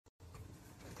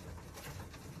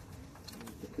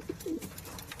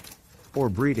or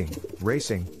breeding,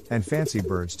 racing, and fancy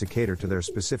birds to cater to their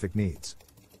specific needs.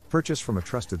 Purchase from a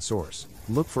trusted source.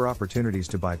 Look for opportunities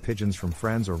to buy pigeons from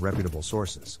friends or reputable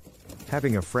sources.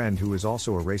 Having a friend who is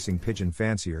also a racing pigeon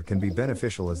fancier can be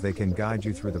beneficial, as they can guide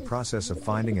you through the process of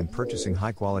finding and purchasing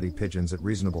high-quality pigeons at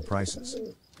reasonable prices.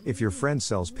 If your friend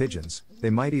sells pigeons, they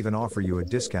might even offer you a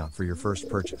discount for your first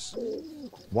purchase.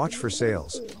 Watch for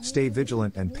sales. Stay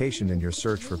vigilant and patient in your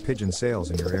search for pigeon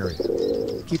sales in your area.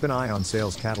 Keep an eye on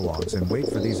sales catalogs and wait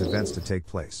for these events to take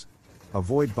place.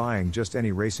 Avoid buying just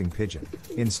any racing pigeon.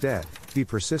 Instead, be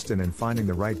persistent in finding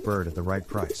the right bird at the right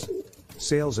price.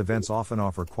 Sales events often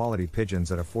offer quality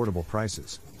pigeons at affordable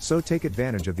prices, so take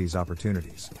advantage of these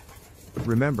opportunities.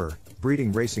 Remember,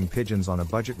 breeding racing pigeons on a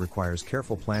budget requires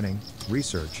careful planning,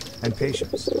 research, and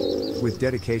patience. With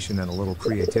dedication and a little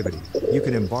creativity, you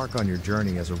can embark on your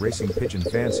journey as a racing pigeon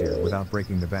fancier without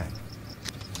breaking the bank.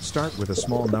 Start with a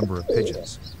small number of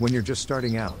pigeons. When you're just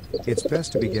starting out, it's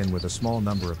best to begin with a small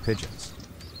number of pigeons.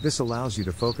 This allows you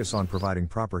to focus on providing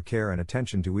proper care and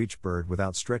attention to each bird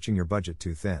without stretching your budget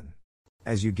too thin.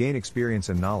 As you gain experience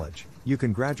and knowledge, you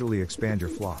can gradually expand your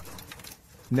flock.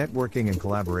 Networking and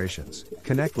collaborations.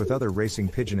 Connect with other racing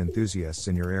pigeon enthusiasts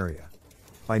in your area.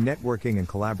 By networking and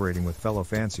collaborating with fellow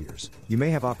fanciers, you may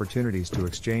have opportunities to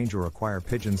exchange or acquire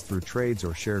pigeons through trades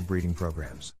or shared breeding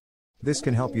programs. This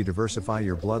can help you diversify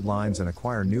your bloodlines and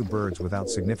acquire new birds without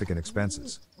significant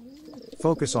expenses.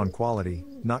 Focus on quality,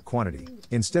 not quantity.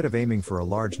 Instead of aiming for a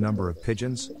large number of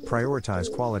pigeons,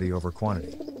 prioritize quality over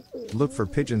quantity. Look for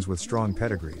pigeons with strong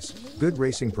pedigrees, good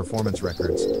racing performance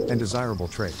records, and desirable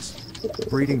traits.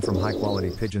 Breeding from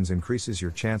high-quality pigeons increases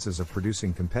your chances of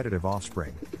producing competitive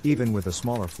offspring, even with a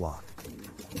smaller flock.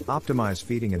 Optimize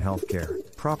feeding and health care.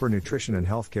 Proper nutrition and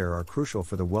health care are crucial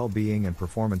for the well-being and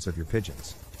performance of your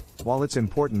pigeons. While it's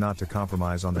important not to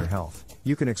compromise on their health,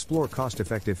 you can explore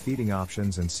cost-effective feeding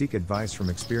options and seek advice from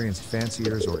experienced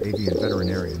fanciers or avian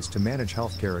veterinarians to manage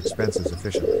healthcare expenses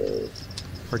efficiently.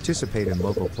 Participate in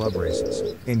local club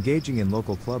races. Engaging in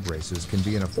local club races can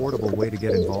be an affordable way to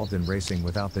get involved in racing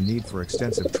without the need for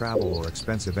extensive travel or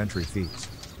expensive entry fees.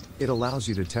 It allows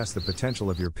you to test the potential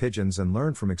of your pigeons and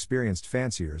learn from experienced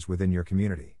fanciers within your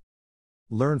community.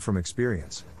 Learn from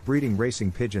experience. Breeding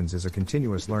racing pigeons is a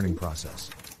continuous learning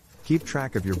process. Keep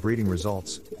track of your breeding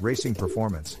results, racing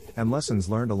performance, and lessons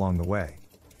learned along the way.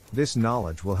 This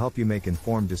knowledge will help you make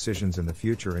informed decisions in the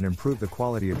future and improve the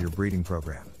quality of your breeding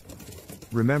program.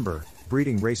 Remember,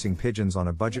 breeding racing pigeons on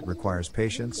a budget requires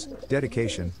patience,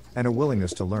 dedication, and a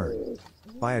willingness to learn.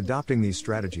 By adopting these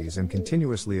strategies and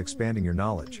continuously expanding your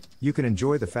knowledge, you can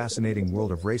enjoy the fascinating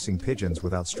world of racing pigeons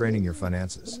without straining your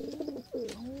finances.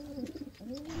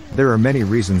 There are many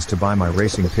reasons to buy my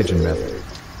racing pigeon method.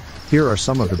 Here are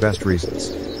some of the best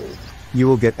reasons. You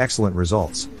will get excellent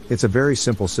results. It's a very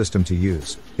simple system to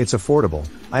use. It's affordable.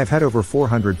 I have had over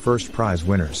 400 first prize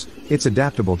winners. It's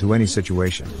adaptable to any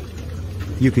situation.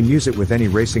 You can use it with any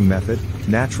racing method,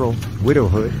 natural,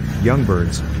 widowhood, young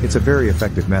birds. It's a very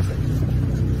effective method.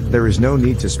 There is no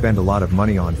need to spend a lot of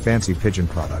money on fancy pigeon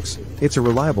products. It's a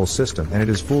reliable system and it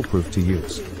is foolproof to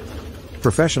use.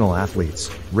 Professional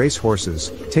athletes, race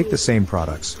horses, take the same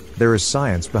products. There is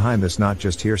science behind this, not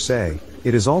just hearsay.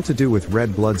 It is all to do with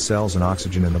red blood cells and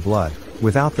oxygen in the blood.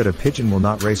 Without that, a pigeon will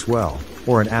not race well,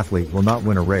 or an athlete will not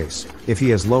win a race. If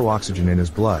he has low oxygen in his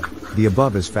blood, the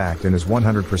above is fact and is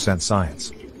 100%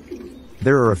 science.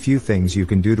 There are a few things you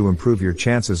can do to improve your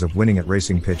chances of winning at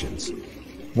racing pigeons.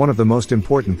 One of the most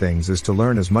important things is to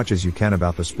learn as much as you can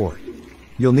about the sport.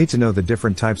 You'll need to know the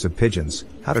different types of pigeons,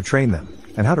 how to train them,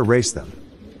 and how to race them.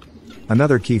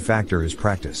 Another key factor is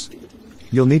practice.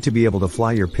 You'll need to be able to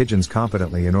fly your pigeons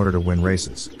competently in order to win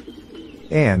races.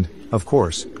 And, of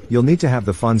course, you'll need to have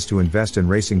the funds to invest in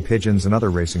racing pigeons and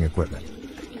other racing equipment.